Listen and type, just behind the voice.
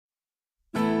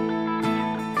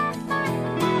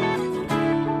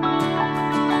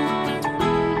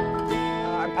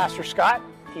Pastor Scott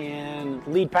and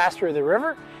lead pastor of the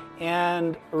River,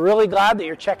 and really glad that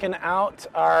you're checking out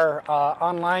our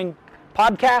online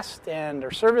podcast and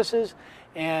our services,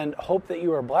 and hope that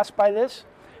you are blessed by this.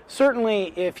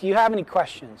 Certainly, if you have any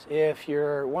questions, if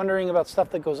you're wondering about stuff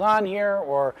that goes on here,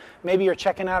 or maybe you're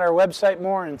checking out our website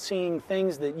more and seeing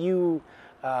things that you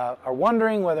are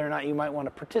wondering whether or not you might want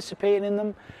to participate in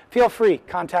them, feel free.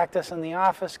 Contact us in the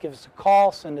office, give us a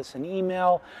call, send us an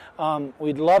email.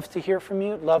 We'd love to hear from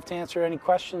you, love to answer any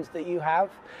questions that you have.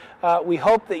 We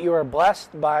hope that you are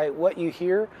blessed by what you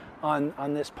hear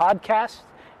on this podcast.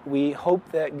 We hope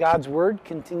that God's Word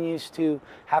continues to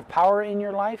have power in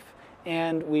your life,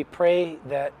 and we pray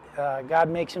that God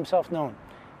makes Himself known,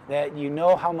 that you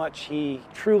know how much He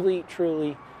truly,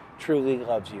 truly, truly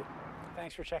loves you.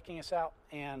 Thanks for checking us out,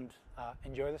 and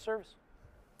enjoy the service.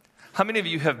 How many of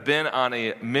you have been on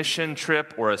a mission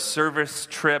trip or a service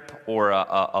trip or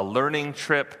a learning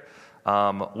trip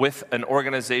with an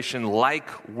organization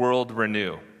like World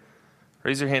Renew?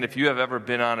 Raise your hand if you have ever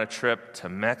been on a trip to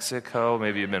Mexico.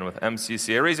 Maybe you've been with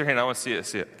MCCA. Raise your hand. I want to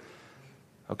see it.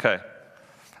 Okay.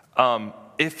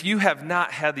 If you have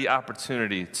not had the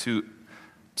opportunity to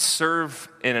serve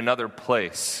in another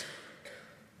place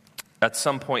at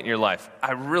some point in your life,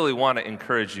 I really want to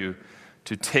encourage you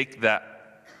to take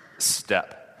that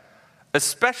step,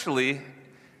 especially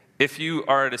if you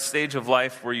are at a stage of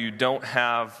life where you don't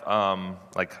have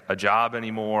like a job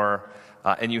anymore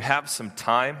and you have some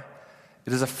time.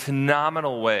 It is a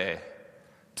phenomenal way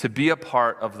to be a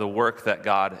part of the work that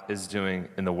God is doing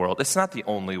in the world. It's not the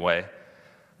only way,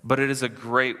 but it is a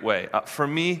great way. For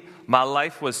me, my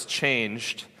life was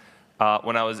changed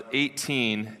when I was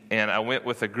 18, and I went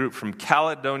with a group from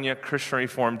Caledonia Christian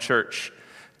Reformed Church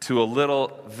to a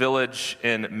little village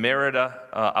in Merida,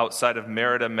 outside of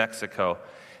Merida, Mexico,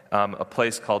 a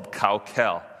place called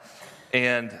Cauquel.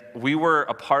 And we were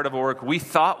a part of a work. We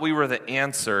thought we were the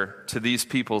answer to these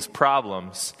people's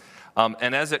problems.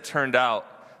 And as it turned out,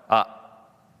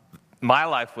 my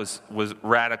life was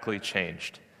radically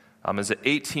changed. As an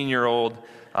 18-year-old,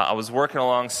 I was working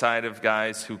alongside of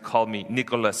guys who called me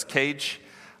Nicolas Cage,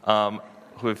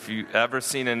 who, if you've ever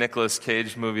seen a Nicolas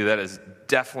Cage movie, that is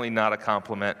definitely not a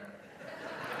compliment.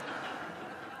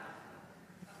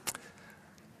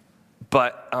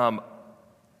 But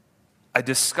I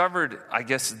discovered, I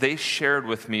guess they shared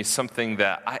with me something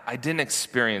that I didn't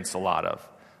experience a lot of,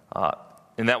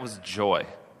 and that was joy.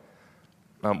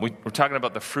 We're talking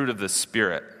about the fruit of the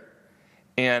Spirit,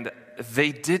 and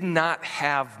they did not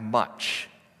have much.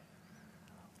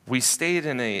 We stayed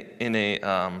in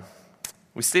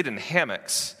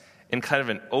hammocks in kind of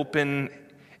an open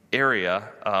area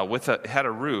had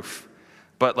a roof,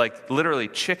 but like literally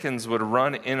chickens would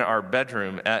run in our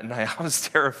bedroom at night. I was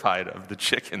terrified of the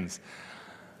chickens.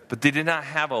 But they did not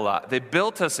have a lot. They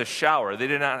built us a shower. They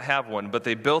did not have one, but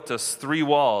they built us 3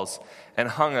 walls and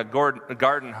hung a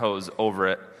garden hose over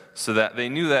it so that they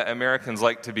knew that Americans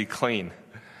like to be clean.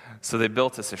 So they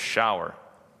built us a shower.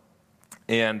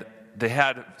 And they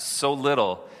had so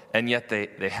little, and yet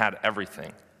they had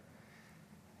everything.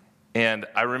 And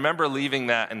I remember leaving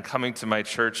that and coming to my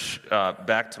church,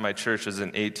 back to my church as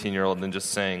an 18-year-old, and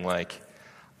just saying, like,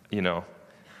 you know,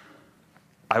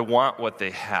 I want what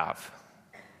they have.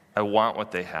 I want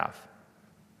what they have.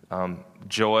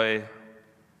 Joy,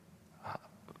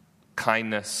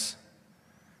 kindness,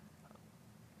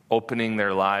 opening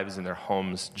their lives and their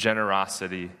homes,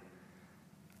 generosity.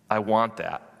 I want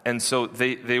that. And so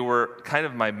they were kind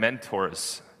of my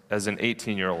mentors as an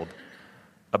 18-year-old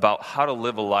about how to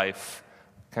live a life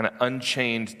kind of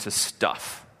unchained to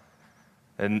stuff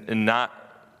and not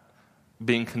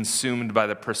being consumed by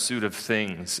the pursuit of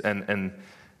things and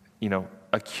you know,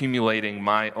 accumulating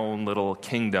my own little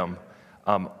kingdom.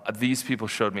 These people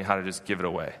showed me how to just give it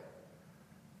away.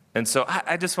 And so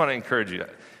I just want to encourage you,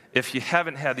 if you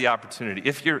haven't had the opportunity,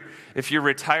 if you're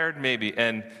retired maybe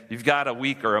and you've got a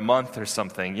week or a month or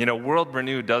something, you know, World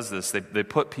Renew does this. They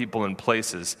put people in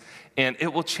places, and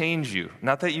it will change you.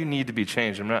 Not that you need to be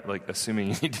changed. I'm not like assuming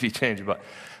you need to be changed, but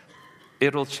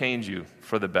it'll change you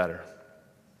for the better.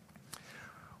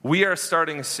 We are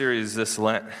starting a series this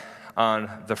Lent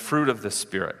on the fruit of the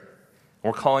Spirit.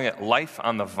 We're calling it Life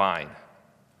on the Vine.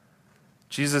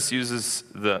 Jesus uses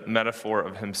the metaphor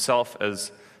of himself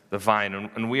as the vine,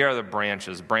 and we are the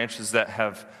branches that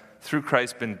have, through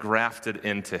Christ, been grafted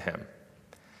into him.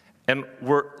 And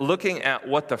we're looking at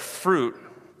what the fruit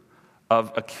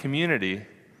of a community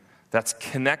that's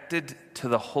connected to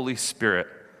the Holy Spirit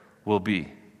will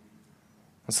be.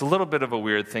 It's a little bit of a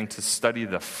weird thing to study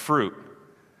the fruit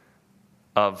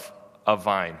of a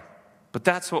vine. But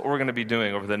that's what we're going to be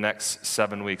doing over the next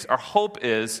 7 weeks. Our hope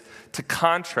is to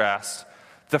contrast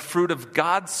the fruit of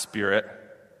God's Spirit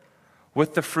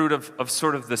with the fruit of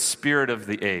sort of the spirit of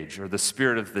the age or the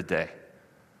spirit of the day.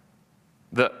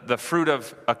 The fruit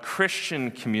of a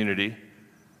Christian community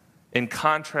in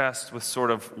contrast with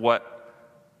sort of what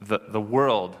the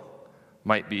world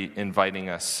might be inviting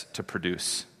us to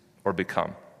produce or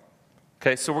become.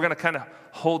 Okay, so we're going to kind of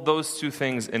hold those two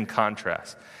things in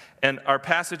contrast. And our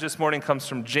passage this morning comes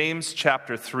from James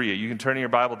chapter 3. You can turn in your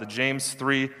Bible to James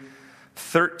 3,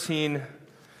 13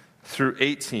 through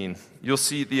 18. You'll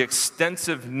see the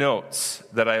extensive notes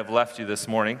that I have left you this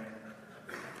morning.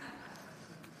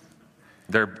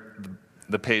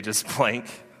 The page is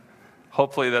blank.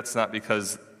 Hopefully that's not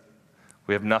because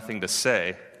we have nothing to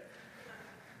say.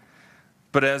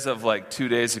 But as of like 2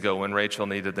 days ago when Rachel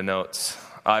needed the notes,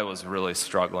 I was really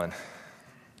struggling.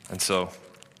 And so,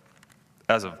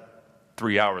 as of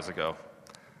 3 hours ago,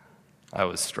 I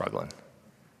was struggling.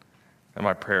 And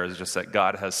my prayer is just that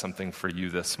God has something for you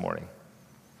this morning.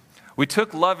 We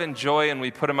took love and joy and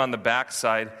we put them on the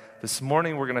backside. This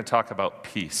morning we're going to talk about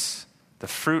peace. The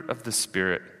fruit of the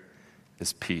Spirit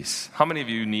is peace. How many of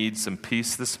you need some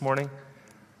peace this morning?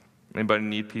 Anybody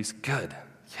need peace? Good.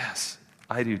 Yes,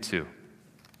 I do too.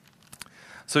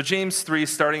 So James 3,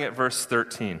 starting at verse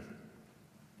 13.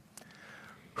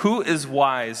 Who is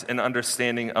wise and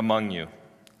understanding among you?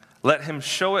 Let him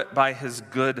show it by his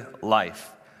good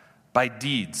life, by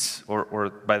deeds, or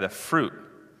by the fruit,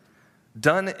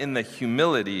 done in the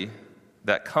humility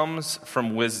that comes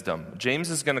from wisdom. James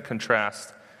is going to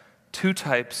contrast two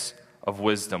types of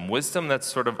wisdom. Wisdom that's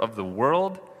sort of the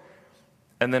world,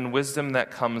 and then wisdom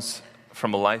that comes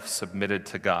from a life submitted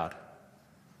to God.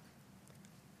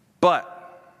 But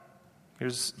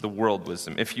here's the world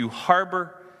wisdom. If you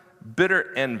harbor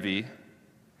bitter envy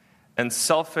and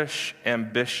selfish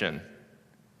ambition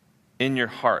in your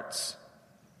hearts,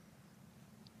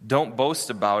 don't boast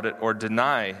about it or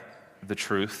deny the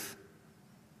truth.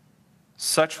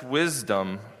 Such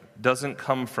wisdom doesn't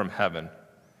come from heaven,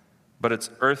 but it's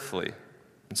earthly,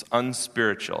 it's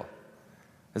unspiritual,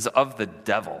 it's of the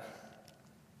devil.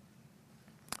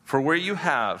 For where you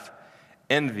have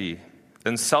envy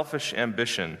and selfish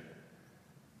ambition,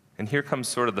 and here comes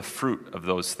sort of the fruit of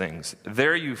those things,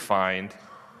 there you find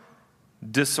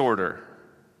disorder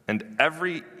and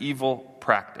every evil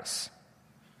practice.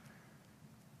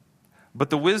 But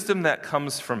the wisdom that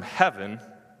comes from heaven,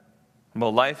 from a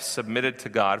life submitted to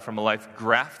God, from a life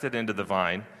grafted into the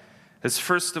vine, is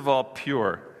first of all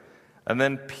pure, and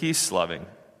then peace-loving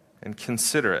and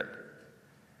considerate.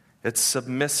 It's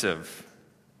submissive,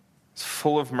 it's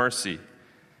full of mercy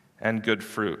and good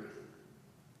fruit.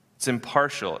 It's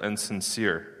impartial and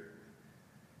sincere.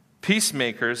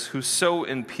 Peacemakers who sow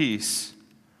in peace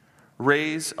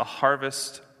raise a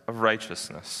harvest of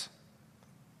righteousness.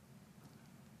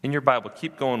 In your Bible,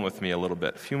 keep going with me a little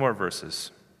bit. A few more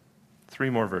verses. 3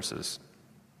 more verses.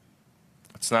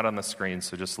 It's not on the screen,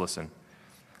 so just listen.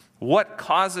 What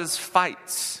causes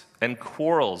fights and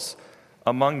quarrels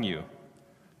among you?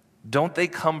 Don't they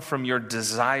come from your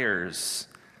desires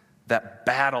that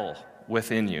battle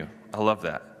within you? I love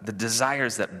that. The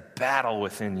desires that battle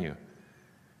within you.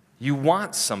 You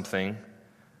want something,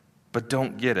 but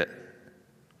don't get it.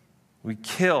 We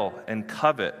kill and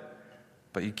covet,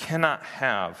 but you cannot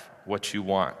have what you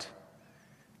want.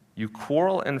 You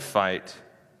quarrel and fight,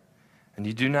 and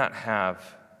you do not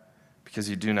have because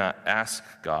you do not ask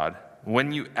God.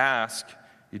 When you ask,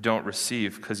 you don't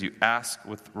receive because you ask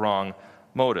with wrong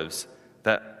motives,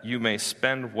 that you may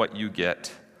spend what you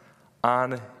get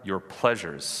on your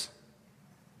pleasures.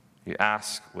 You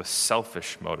ask with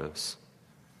selfish motives.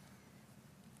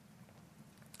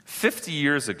 50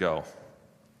 years ago,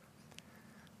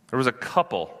 there was a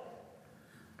couple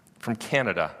from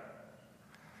Canada.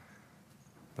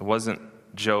 It wasn't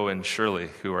Joe and Shirley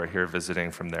who are here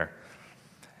visiting from there.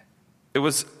 It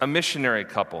was a missionary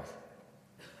couple.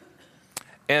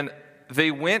 And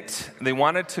they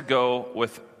wanted to go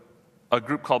with a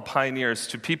group called Pioneers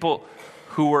to people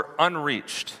who were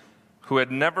unreached, who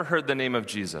had never heard the name of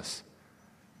Jesus.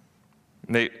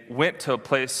 And they went to a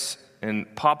place in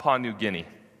Papua New Guinea.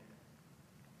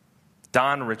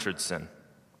 Don Richardson.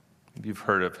 Maybe you've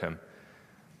heard of him.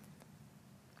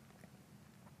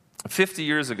 50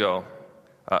 years ago,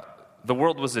 the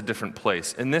world was a different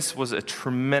place, and this was a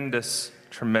tremendous,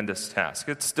 tremendous task.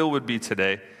 It still would be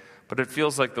today, but it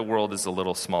feels like the world is a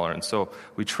little smaller, and so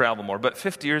we travel more. But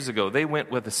 50 years ago, they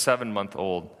went with a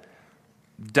 7-month-old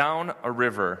down a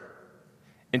river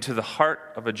into the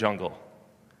heart of a jungle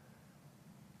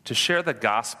to share the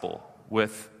gospel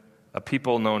with a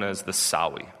people known as the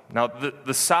Sawi. Now,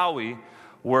 the Sawi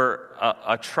were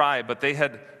a tribe, but they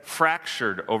had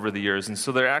fractured over the years, and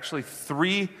so there are actually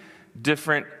 3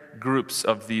 different groups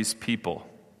of these people.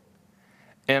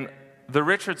 And the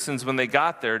Richardsons, when they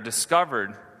got there,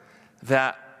 discovered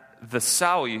that the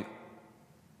Sawi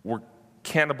were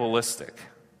cannibalistic.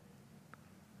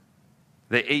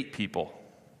 They ate people.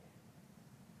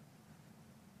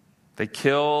 They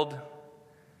killed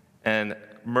and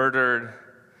murdered,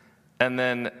 and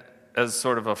then, as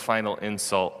sort of a final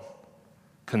insult,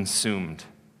 consumed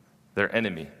their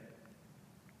enemy.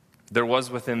 There was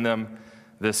within them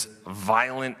this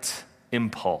violent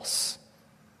impulse,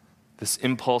 this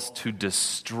impulse to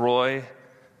destroy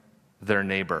their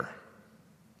neighbor,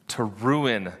 to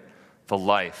ruin the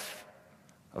life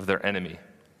of their enemy.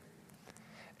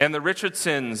 And the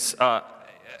Richardsons,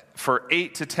 for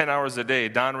 8 to 10 hours a day,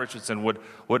 Don Richardson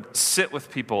would sit with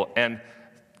people and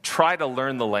try to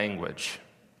learn the language.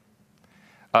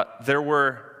 There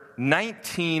were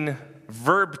 19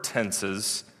 verb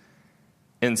tenses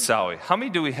in Sawi. How many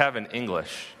do we have in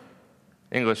English?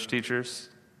 English teachers?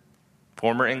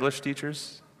 Former English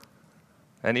teachers?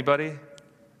 Anybody?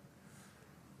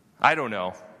 I don't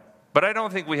know. But I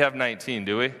don't think we have 19,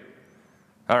 do we?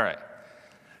 All right.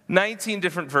 19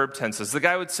 different verb tenses. The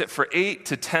guy would sit for 8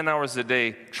 to 10 hours a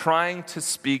day trying to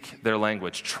speak their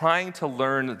language, trying to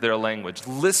learn their language,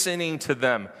 listening to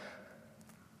them,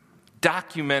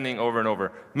 documenting over and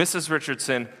over. Mrs.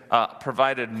 Richardson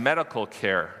provided medical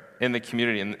care in the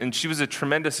community, and she was a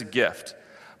tremendous gift.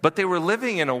 But they were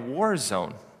living in a war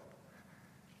zone.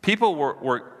 People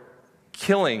were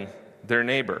killing their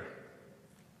neighbor,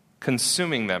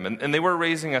 consuming them, and they were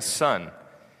raising a son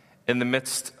in the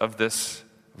midst of this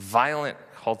violent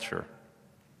culture.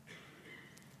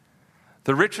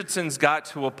 The Richardsons got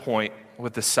to a point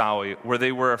with the Sawi where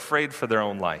they were afraid for their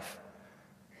own life.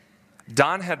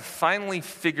 Don had finally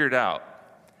figured out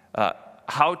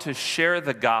how to share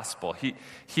the gospel.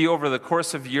 He, over the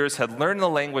course of years, had learned the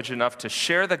language enough to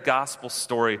share the gospel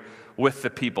story with the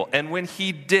people. And when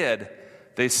he did,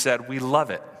 they said, "We love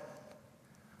it.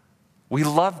 We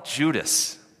love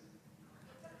Judas.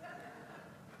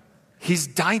 He's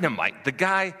dynamite." The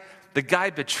guy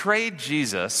betrayed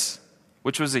Jesus,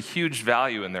 which was a huge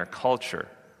value in their culture,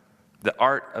 the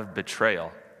art of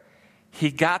betrayal. He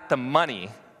got the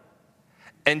money,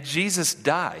 and Jesus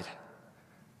died.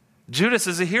 Judas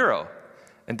is a hero.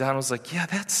 And Don was like, "Yeah,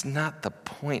 that's not the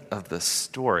point of the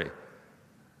story."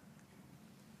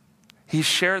 He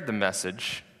shared the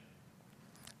message,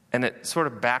 and it sort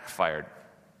of backfired.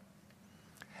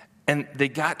 And they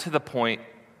got to the point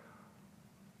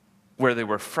where they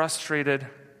were frustrated.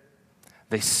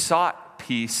 They sought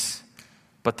peace,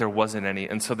 but there wasn't any.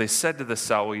 And so they said to the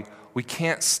Sawi, "We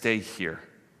can't stay here.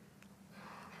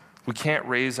 We can't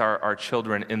raise our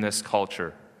children in this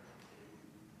culture.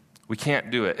 We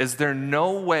can't do it. Is there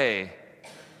no way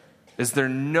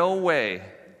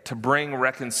to bring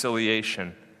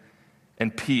reconciliation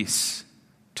and peace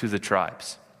to the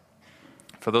tribes?"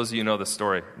 For those of you who know the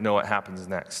story, know what happens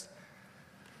next.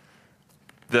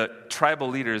 The tribal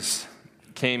leaders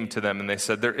came to them and they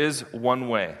said, "There is one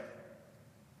way,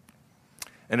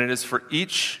 and it is for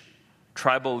each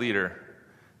tribal leader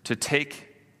to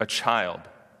take a child,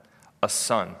 a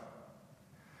son,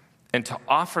 and to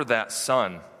offer that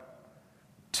son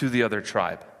to the other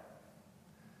tribe.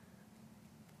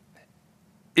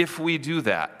 If we do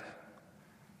that,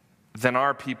 then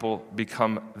our people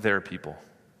become their people.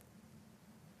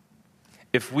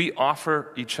 If we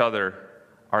offer each other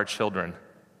our children,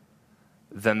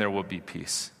 then there will be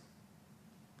peace."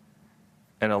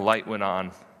 And a light went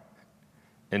on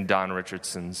in Don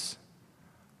Richardson's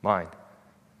mind.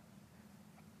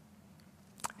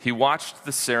 He watched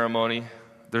the ceremony.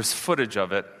 There's footage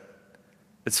of it.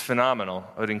 It's phenomenal.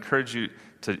 I would encourage you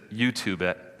to YouTube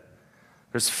it.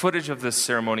 There's footage of this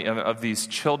ceremony, of these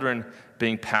children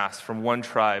being passed from one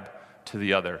tribe to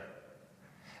the other.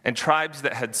 And tribes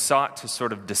that had sought to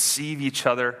sort of deceive each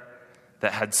other,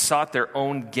 that had sought their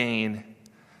own gain,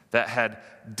 that had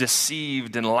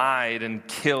deceived and lied and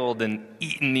killed and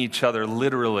eaten each other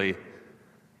literally,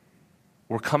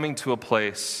 were coming to a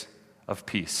place of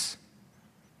peace.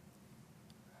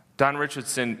 Don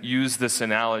Richardson used this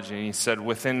analogy, and he said,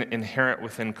 inherent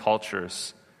within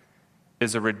cultures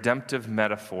is a redemptive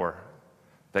metaphor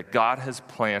that God has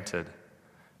planted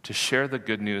to share the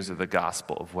good news of the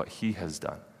gospel of what he has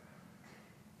done.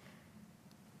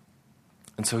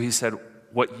 And so he said,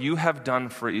 what you have done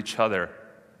for each other,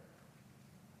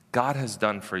 God has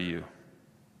done for you.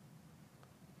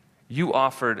 You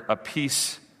offered a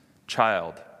peace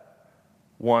child,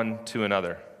 one to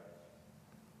another.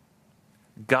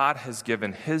 God has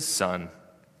given his son,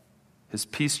 his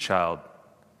peace child,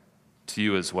 to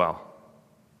you as well.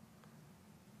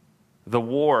 The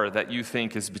war that you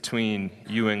think is between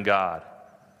you and God,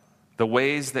 the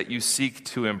ways that you seek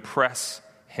to impress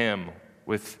him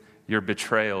with your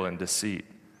betrayal and deceit,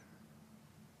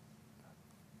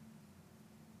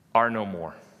 are no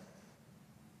more.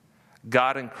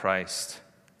 God in Christ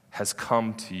has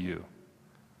come to you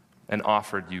and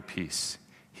offered you peace.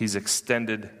 He's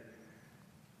extended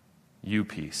you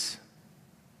peace.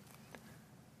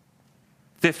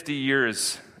 50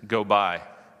 years go by.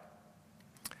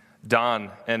 Don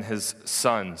and his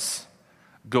sons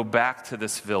go back to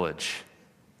this village.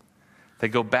 They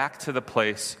go back to the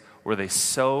place where they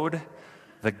sowed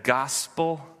the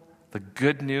gospel, the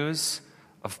good news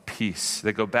of peace.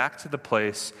 They go back to the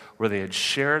place where they had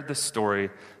shared the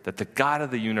story that the God of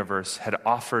the universe had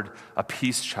offered a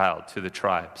peace child to the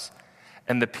tribes.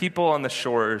 And the people on the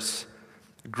shores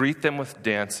greet them with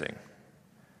dancing.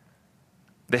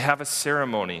 They have a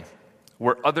ceremony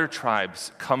where other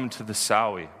tribes come to the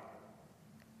Sawi.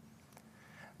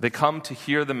 They come to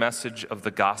hear the message of the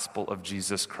gospel of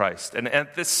Jesus Christ. And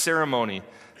at this ceremony,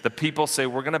 the people say,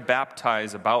 we're going to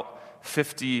baptize about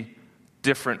 50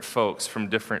 different folks from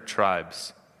different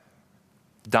tribes.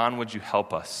 Don, would you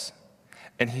help us?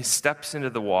 And he steps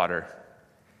into the water,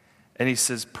 and he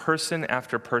says, person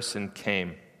after person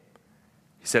came.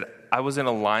 He said, I was in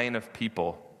a line of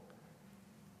people.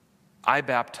 I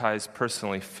baptized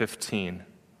personally 15.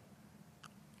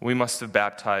 We must have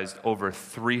baptized over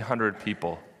 300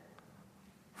 people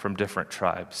from different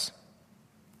tribes.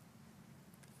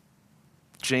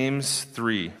 James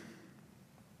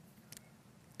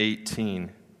 3:18.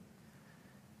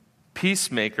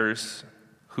 Peacemakers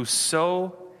who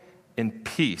sow in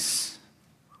peace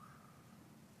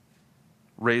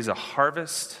raise a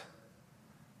harvest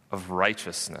of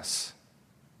righteousness.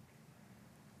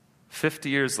 50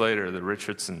 years later, the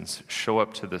Richardsons show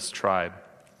up to this tribe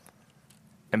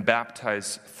and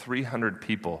baptize 300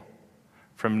 people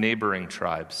from neighboring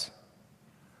tribes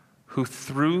who,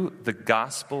 through the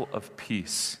gospel of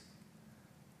peace,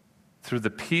 through the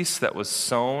peace that was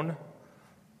sown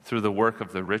through the work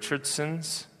of the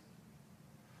Richardsons,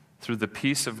 through the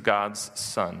peace of God's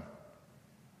Son,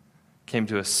 came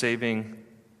to a saving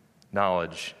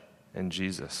knowledge in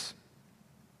Jesus.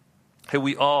 Hey,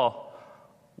 we all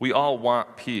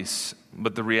want peace,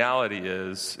 but the reality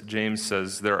is, James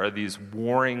says, there are these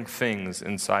warring things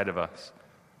inside of us.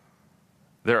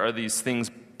 There are these things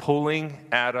pulling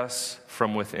at us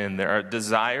from within. There are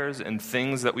desires and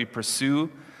things that we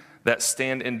pursue that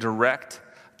stand in direct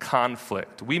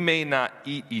conflict. We may not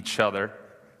eat each other.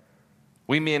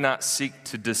 We may not seek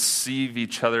to deceive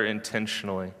each other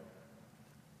intentionally.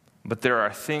 But there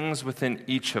are things within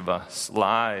each of us,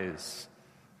 lies,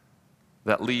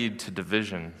 that lead to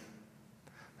division,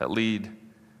 that lead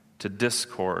to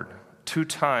discord. 2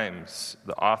 times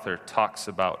the author talks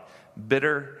about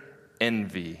bitter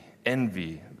envy.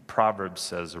 Envy, Proverbs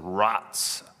says,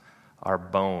 rots our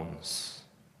bones.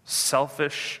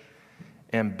 Selfish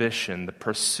ambition, the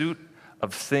pursuit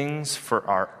of things for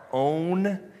our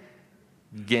own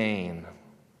gain,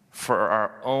 for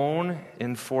our own,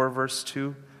 in 4 verse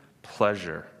 2,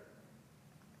 pleasure.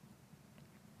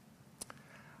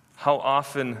 How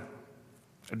often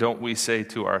don't we say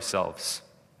to ourselves,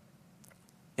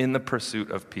 in the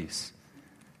pursuit of peace,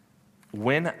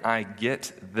 when I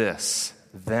get this,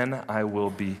 then I will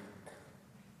be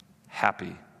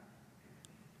happy.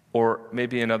 Or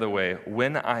maybe another way,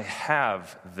 when I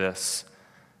have this,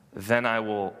 then I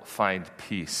will find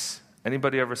peace.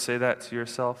 Anybody ever say that to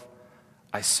yourself?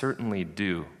 I certainly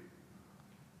do.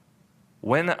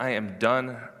 When I am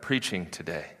done preaching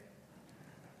today,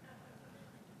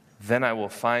 then I will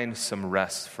find some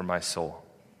rest for my soul.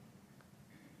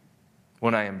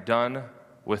 When I am done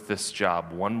with this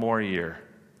job 1 more year,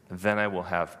 then I will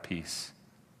have peace.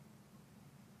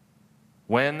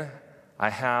 When I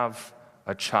have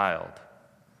a child,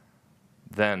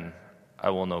 then I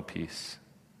will know peace.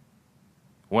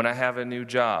 When I have a new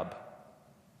job,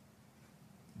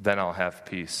 then I'll have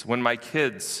peace. When my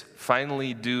kids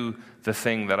finally do the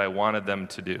thing that I wanted them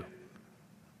to do,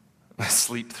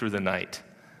 sleep through the night,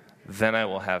 then I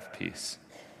will have peace.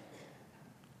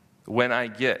 When I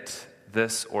get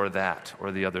this or that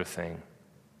or the other thing,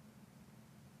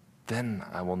 then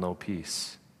I will know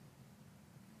peace.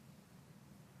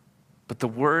 But the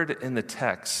word in the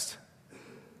text,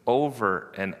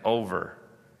 over and over,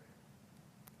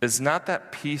 is not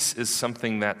that peace is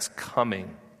something that's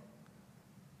coming.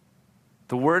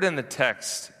 The word in the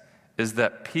text is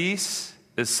that peace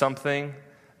is something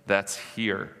that's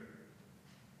here.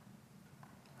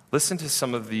 Listen to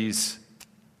some of these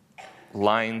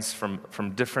lines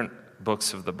from different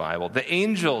books of the Bible. The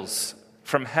angels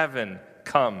from heaven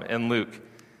come in Luke.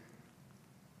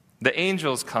 The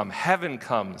angels come, heaven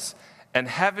comes, and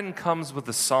heaven comes with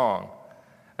a song.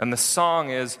 And the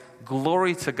song is,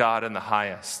 glory to God in the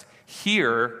highest.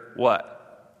 Here, what?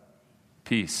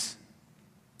 Peace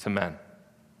to men,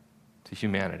 to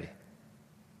humanity,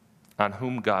 on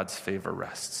whom God's favor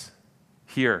rests.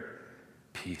 Here,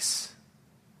 peace.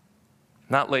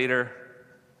 Not later.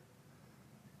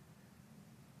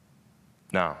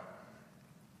 Now.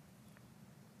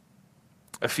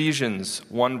 Ephesians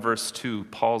 1 verse 2,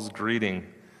 Paul's greeting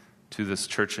to this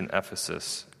church in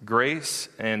Ephesus. Grace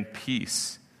and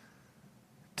peace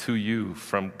to you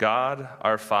from God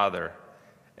our Father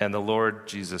and the Lord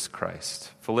Jesus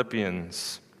Christ.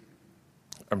 Galatians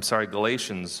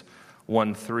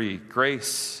 1:3,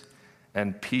 grace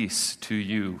and peace to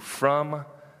you from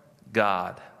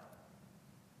God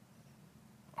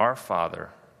our Father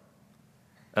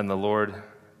and the Lord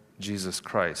Jesus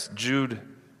Christ. Jude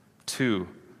 2,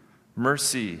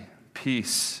 mercy,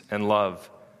 peace, and love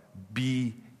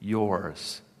be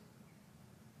yours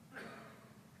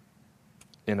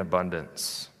in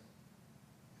abundance.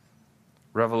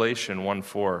 Revelation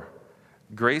 1:4,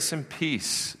 grace and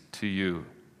peace to you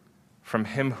from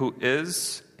him who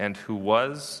is and who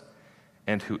was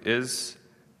and who is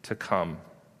to come.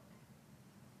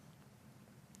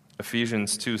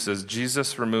 Ephesians 2 says,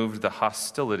 Jesus removed the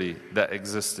hostility that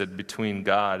existed between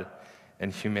God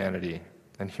and humanity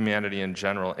in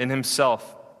general. In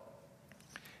himself,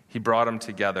 he brought them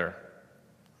together.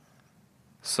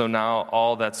 So now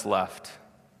all that's left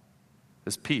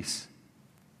is peace.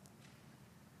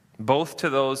 Both to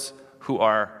those who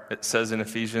are, it says in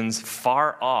Ephesians,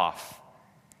 far off,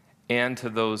 and to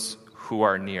those who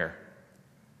are near.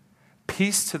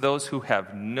 Peace to those who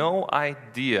have no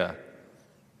idea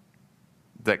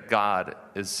that God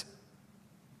is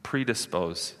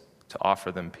predisposed to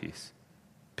offer them peace.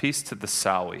 Peace to the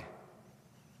Sawi,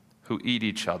 who eat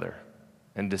each other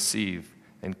and deceive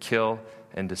and kill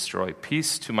and destroy.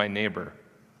 Peace to my neighbor,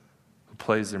 who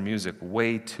plays their music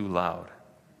way too loud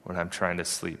when I'm trying to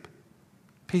sleep.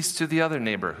 Peace to the other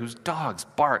neighbor, whose dogs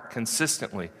bark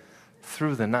consistently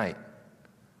through the night.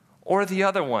 Or the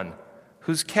other one,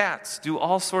 whose cats do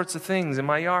all sorts of things in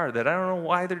my yard that I don't know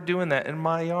why they're doing that in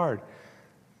my yard.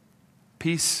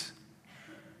 Peace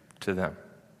to them.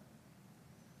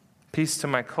 Peace to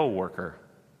my coworker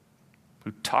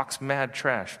who talks mad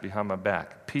trash behind my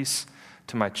back. Peace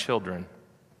to my children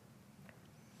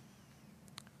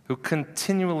who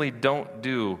continually don't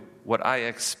do what I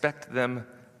expect them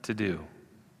to do.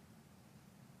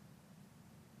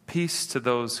 Peace to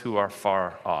those who are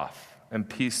far off, and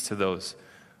peace to those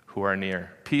who are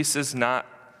near. Peace is not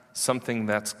something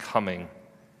that's coming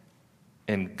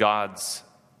in God's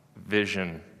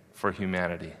vision for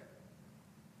humanity.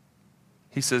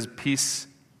 He says, peace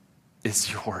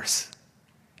is yours.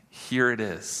 Here it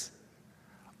is.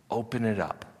 Open it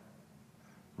up.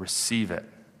 Receive it.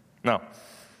 Now,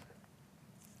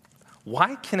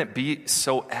 why can it be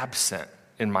so absent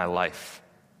in my life,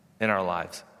 in our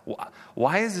lives?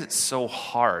 Why is it so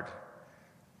hard?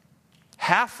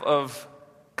 Half of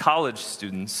college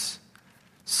students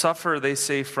suffer, they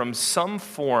say, from some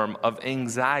form of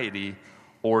anxiety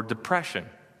or depression.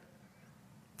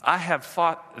 I have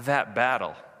fought that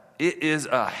battle. It is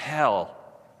a hell,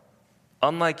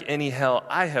 unlike any hell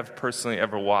I have personally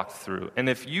ever walked through. And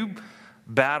if you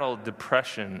battle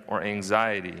depression or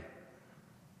anxiety,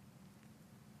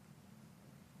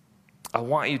 I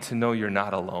want you to know you're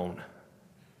not alone.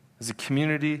 As a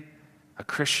community, a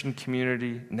Christian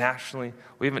community, nationally,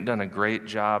 we haven't done a great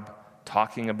job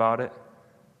talking about it,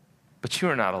 but you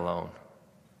are not alone.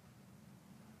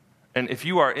 And if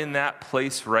you are in that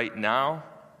place right now,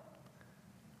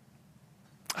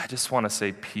 I just want to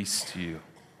say peace to you.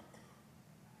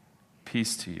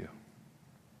 Peace to you.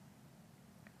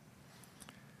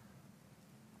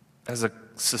 As a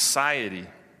society,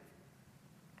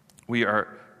 we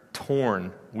are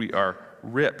torn, we are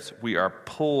ripped, we are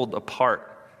pulled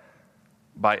apart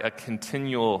by a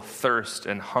continual thirst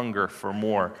and hunger for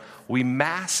more. We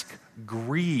mask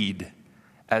greed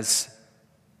as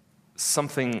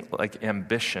something like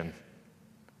ambition.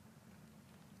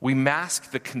 We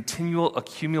mask the continual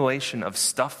accumulation of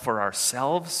stuff for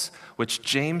ourselves, which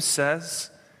James says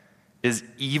is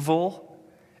evil,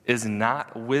 is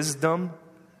not wisdom.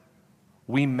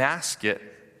 We mask it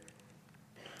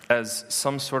as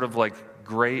some sort of like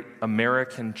great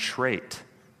American trait.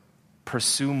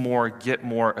 Pursue more, get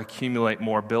more, accumulate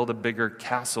more, build a bigger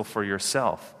castle for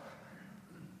yourself.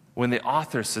 When the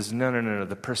author says, no,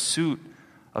 the pursuit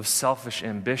of selfish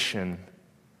ambition.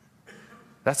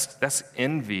 That's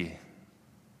envy,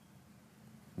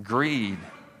 greed.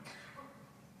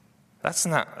 That's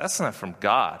not from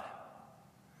God.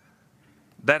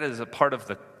 That is a part of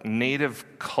the native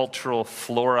cultural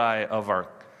flora of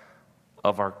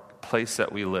our place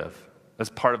that we live. That's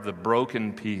part of the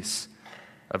broken piece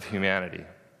of humanity.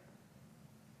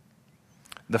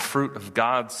 The fruit of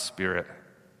God's Spirit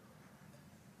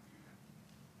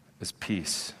is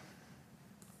peace.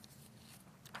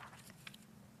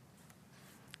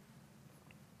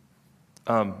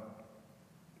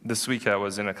 This week I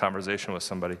was in a conversation with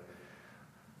somebody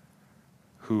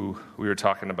who we were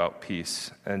talking about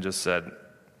peace and just said,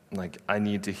 like, I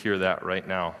need to hear that right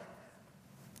now.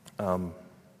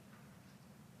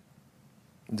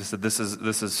 Just said, this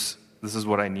is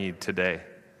what I need today.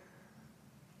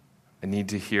 I need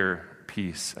to hear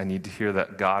peace. I need to hear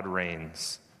that God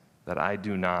reigns, that I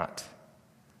do not,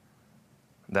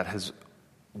 that his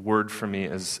word for me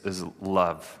is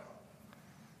love.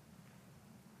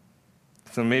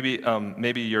 So maybe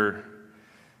you're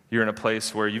in a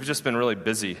place where you've just been really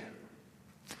busy.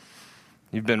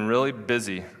 You've been really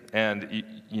busy, and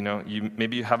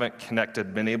maybe you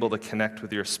haven't been able to connect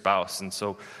with your spouse, and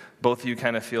so both of you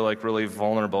kind of feel like really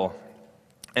vulnerable.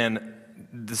 And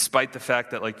despite the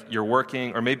fact that like you're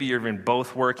working, or maybe you're even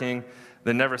both working,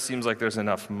 there never seems like there's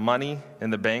enough money in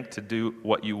the bank to do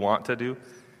what you want to do.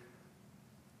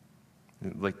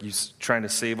 Like you're trying to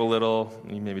save a little,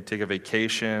 you maybe take a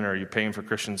vacation, or you're paying for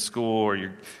Christian school, or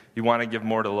you want to give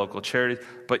more to local charities,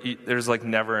 but there's like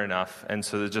never enough, and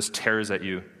so it just tears at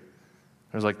you.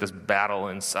 There's like this battle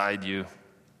inside you.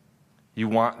 You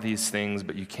want these things,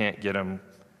 but you can't get them.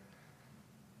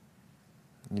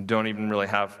 You don't even really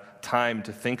have time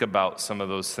to think about some of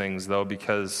those things, though,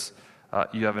 because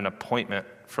you have an appointment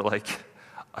for like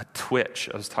a twitch.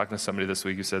 I was talking to somebody this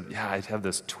week who said, yeah, I have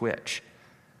this twitch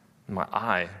in my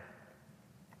eye,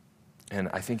 and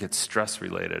I think it's stress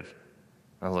related.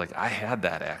 I was like, I had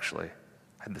that actually.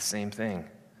 I had the same thing.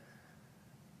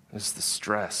 It's the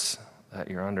stress that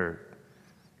you're under.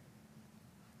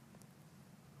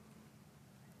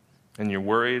 And you're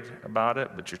worried about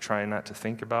it, but you're trying not to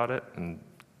think about it, and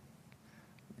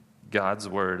God's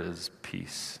word is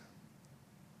peace.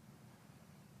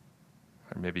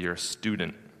 Or maybe you're a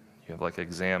student. You have like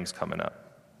exams coming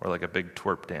up, or like a big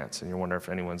twerp dance, and you wonder if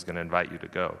anyone's going to invite you to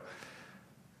go.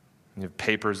 You have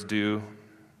papers due,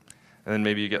 and then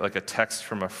maybe you get like a text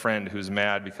from a friend who's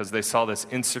mad because they saw this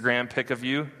Instagram pic of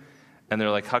you, and they're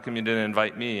like, how come you didn't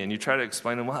invite me? And you try to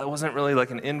explain to them, well, it wasn't really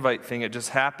like an invite thing. It just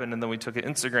happened, and then we took an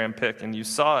Instagram pic, and you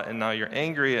saw it, and now you're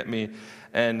angry at me.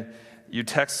 And you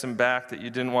text him back that you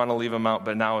didn't want to leave him out,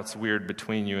 but now it's weird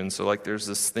between you. And so like there's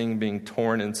this thing being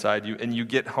torn inside you, and you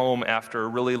get home after a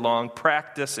really long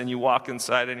practice, and you walk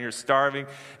inside and you're starving,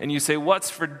 and you say, what's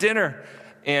for dinner?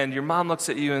 And your mom looks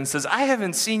at you and says, I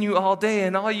haven't seen you all day,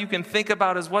 and all you can think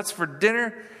about is what's for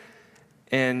dinner.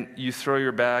 And you throw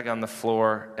your bag on the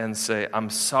floor and say, I'm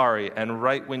sorry. And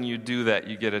right when you do that,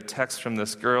 you get a text from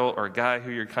this girl or guy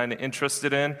who you're kind of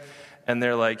interested in. And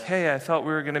they're like, hey, I thought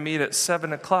we were going to meet at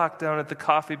 7 o'clock down at the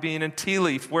Coffee Bean and Tea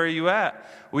Leaf. Where are you at?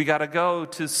 We got to go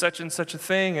to such and such a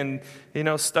thing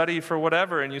and, study for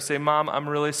whatever. And you say, Mom, I'm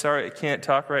really sorry. I can't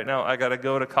talk right now. I got to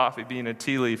go to Coffee Bean and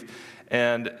Tea Leaf.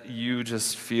 And you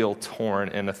just feel torn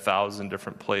in 1,000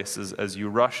 different places as you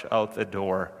rush out the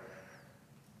door.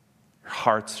 Your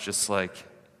heart's just like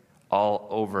all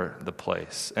over the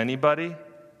place. Anybody?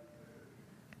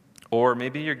 Or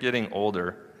maybe you're getting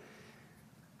older,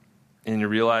 and you're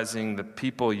realizing the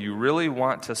people you really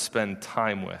want to spend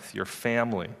time with, your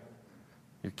family,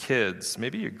 your kids,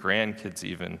 maybe your grandkids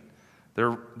even,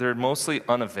 they're mostly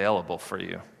unavailable for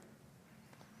you.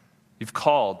 You've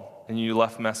called and you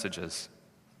left messages,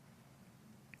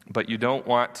 but you don't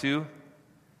want to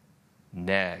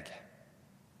nag.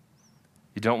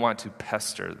 You don't want to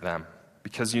pester them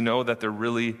because you know that they're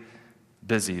really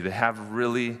busy. They have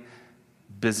really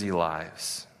busy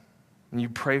lives. And you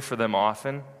pray for them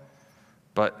often,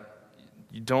 but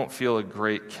you don't feel a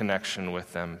great connection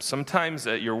with them. Sometimes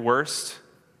at your worst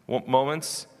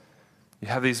moments, you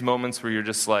have these moments where you're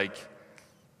just like,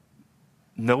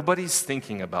 nobody's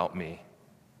thinking about me.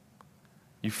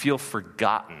 You feel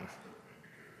forgotten.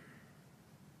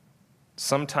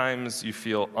 Sometimes you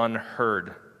feel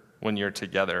unheard when you're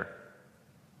together.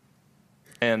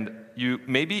 And you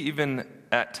maybe even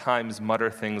at times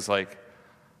mutter things like,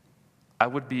 I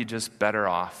would be just better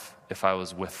off if I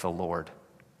was with the Lord.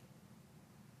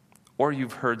 Or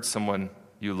you've heard someone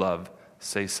you love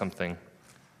say something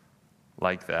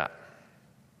like that.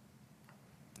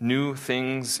 new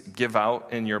things give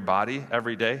out in your body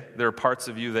every day. There are parts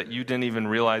of you that you didn't even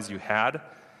realize you had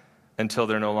until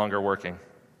they're no longer working.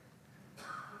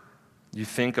 You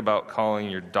think about calling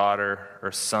your daughter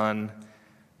or son,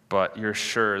 but you're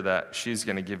sure that she's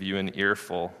going to give you an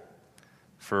earful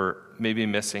for maybe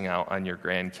missing out on your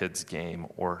grandkid's game,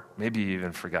 or maybe you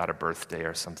even forgot a birthday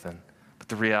or something. But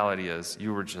the reality is,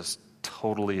 you were just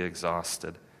totally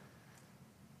exhausted.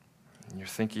 And you're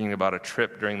thinking about a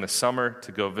trip during the summer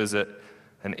to go visit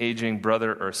an aging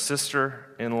brother or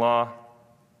sister-in-law,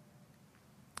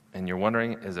 and you're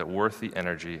wondering, is it worth the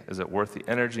energy? Is it worth the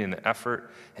energy and the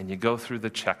effort? And you go through the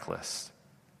checklist.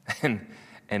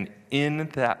 And in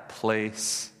that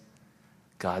place,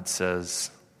 God says,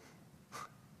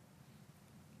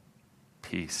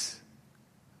 peace.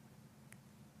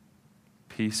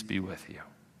 Peace be with you.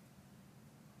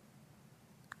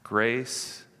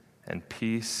 Grace and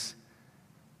peace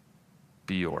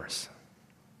be yours.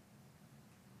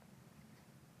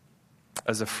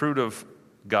 As a fruit of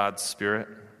God's Spirit,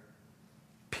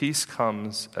 peace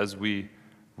comes as we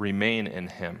remain in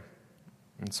Him.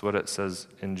 That's what it says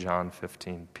in John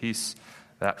 15. Peace,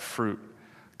 that fruit,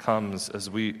 comes as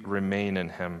we remain in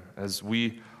Him, as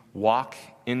we walk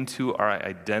into our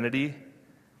identity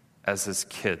as His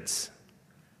kids.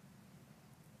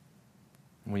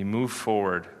 We move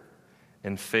forward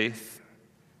in faith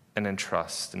and in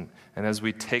trust. And as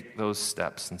we take those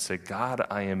steps and say, God,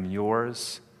 I am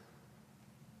yours,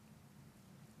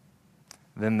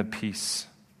 then the peace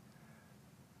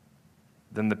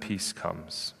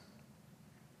comes.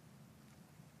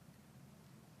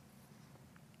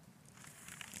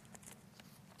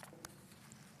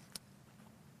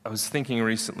 I was thinking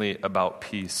recently about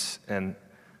peace, and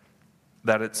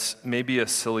that it's maybe a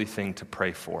silly thing to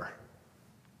pray for.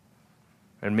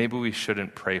 And maybe we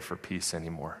shouldn't pray for peace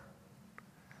anymore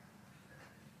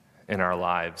in our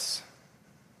lives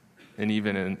and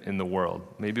even in the world.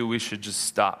 Maybe we should just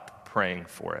stop praying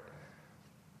for it.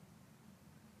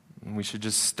 And we should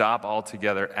just stop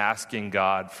altogether asking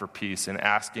God for peace and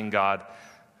asking God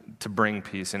to bring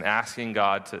peace and asking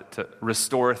God to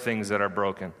restore things that are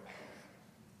broken.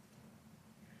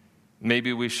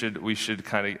 Maybe we should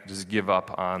kind of just give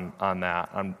up on that,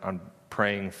 on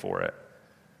praying for it.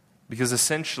 Because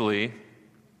essentially,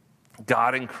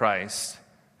 God in Christ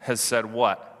has said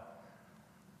what?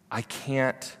 I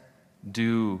can't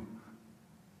do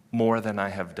more than I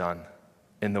have done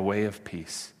in the way of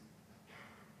peace.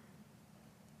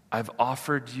 I've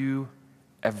offered you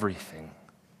everything.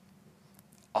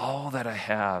 All that I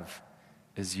have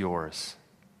is yours.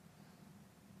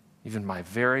 Even my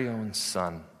very own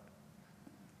Son.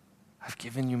 I've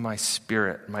given you my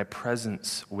Spirit, my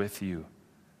presence with you.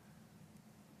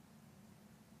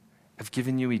 I've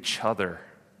given you each other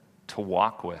to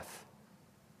walk with.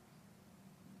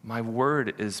 My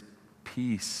word is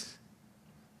peace.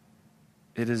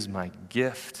 It is my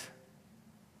gift.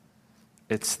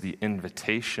 It's the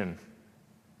invitation.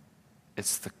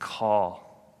 It's the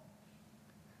call.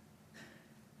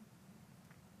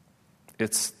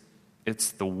 It's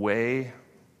the way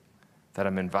that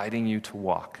I'm inviting you to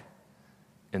walk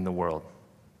in the world.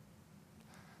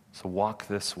 So walk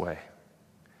this way.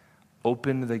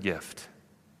 Open the gift.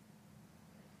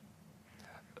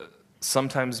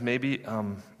 Sometimes maybe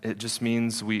it just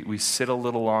means we sit a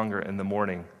little longer in the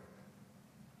morning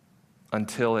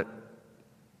until it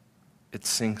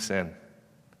sinks in.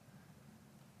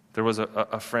 There was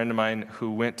a friend of mine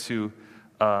who went to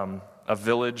a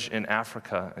village in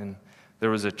Africa, and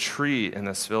there was a tree in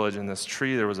this village. In this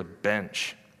tree, there was a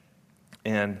bench.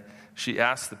 And she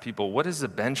asked the people, "What is the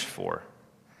bench for?"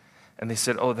 And they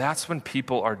said, "Oh, that's when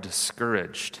people are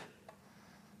discouraged.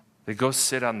 They go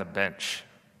sit on the bench."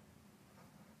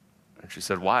 And she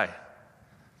said, "Why?"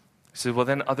 She said, "Well,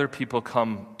 then other people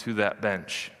come to that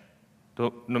bench.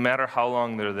 No matter how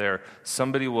long they're there,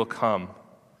 somebody will come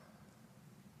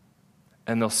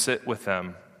and they'll sit with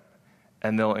them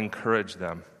and they'll encourage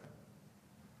them.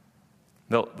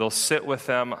 They'll sit with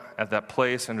them at that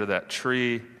place under that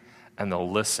tree and they'll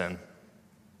listen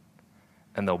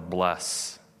and they'll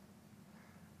bless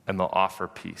and they'll offer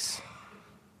peace."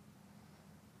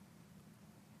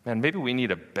 Man, maybe we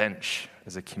need a bench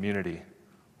as a community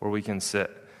where we can sit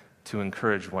to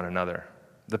encourage one another.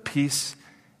 The peace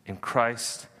in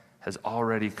Christ has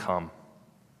already come.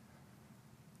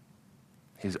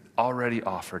 He's already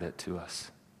offered it to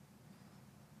us.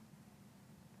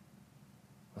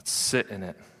 Let's sit in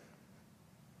it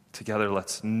together.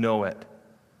 Let's know it.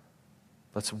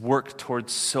 Let's work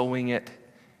towards sowing it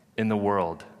in the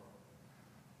world.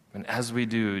 And as we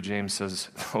do, James says,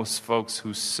 those folks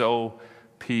who sow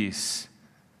peace,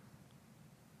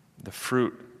 the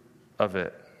fruit of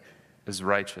it is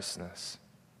righteousness.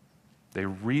 They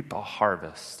reap a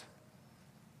harvest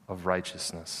of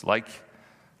righteousness, like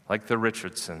the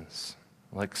Richardsons,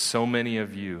 like so many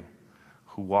of you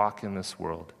who walk in this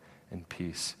world in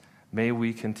peace. May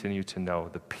we continue to know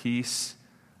the peace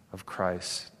of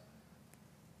Christ.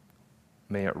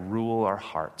 May it rule our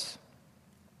hearts.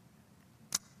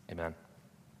 Amen.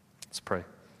 Let's pray.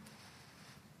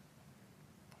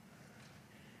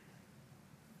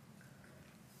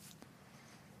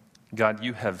 God,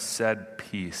 you have said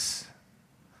peace.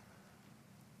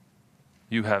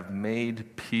 You have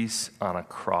made peace on a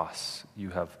cross.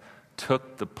 You have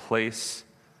took the place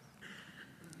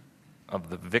of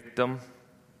the victim,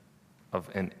 of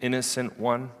an innocent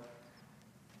one.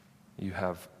 You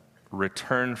have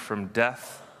returned from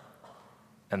death,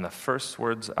 and the first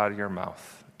words out of your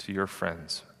mouth to your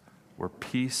friends were,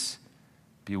 peace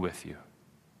be with you.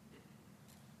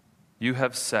 You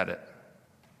have said it.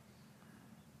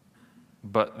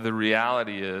 But the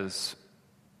reality is,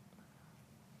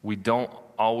 we don't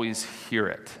always hear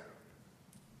it.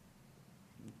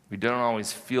 We don't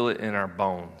always feel it in our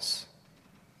bones.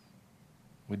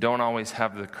 We don't always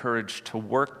have the courage to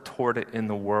work toward it in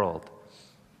the world.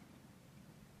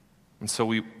 And so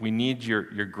we need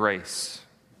your grace.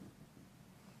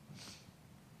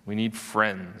 We need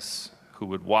friends who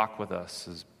would walk with us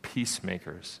as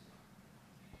peacemakers.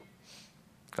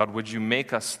 God, would you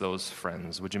make us those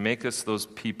friends? Would you make us those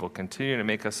people? Continue to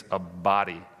make us a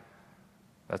body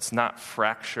that's not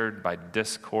fractured by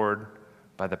discord,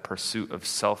 by the pursuit of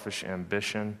selfish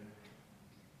ambition.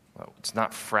 It's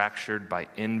not fractured by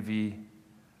envy.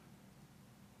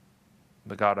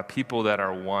 But God, a people that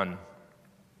are one,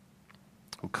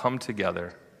 who come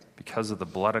together because of the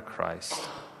blood of Christ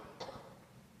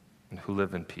and who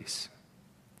live in peace.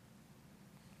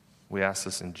 We ask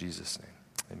this in Jesus' name.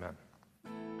 Amen.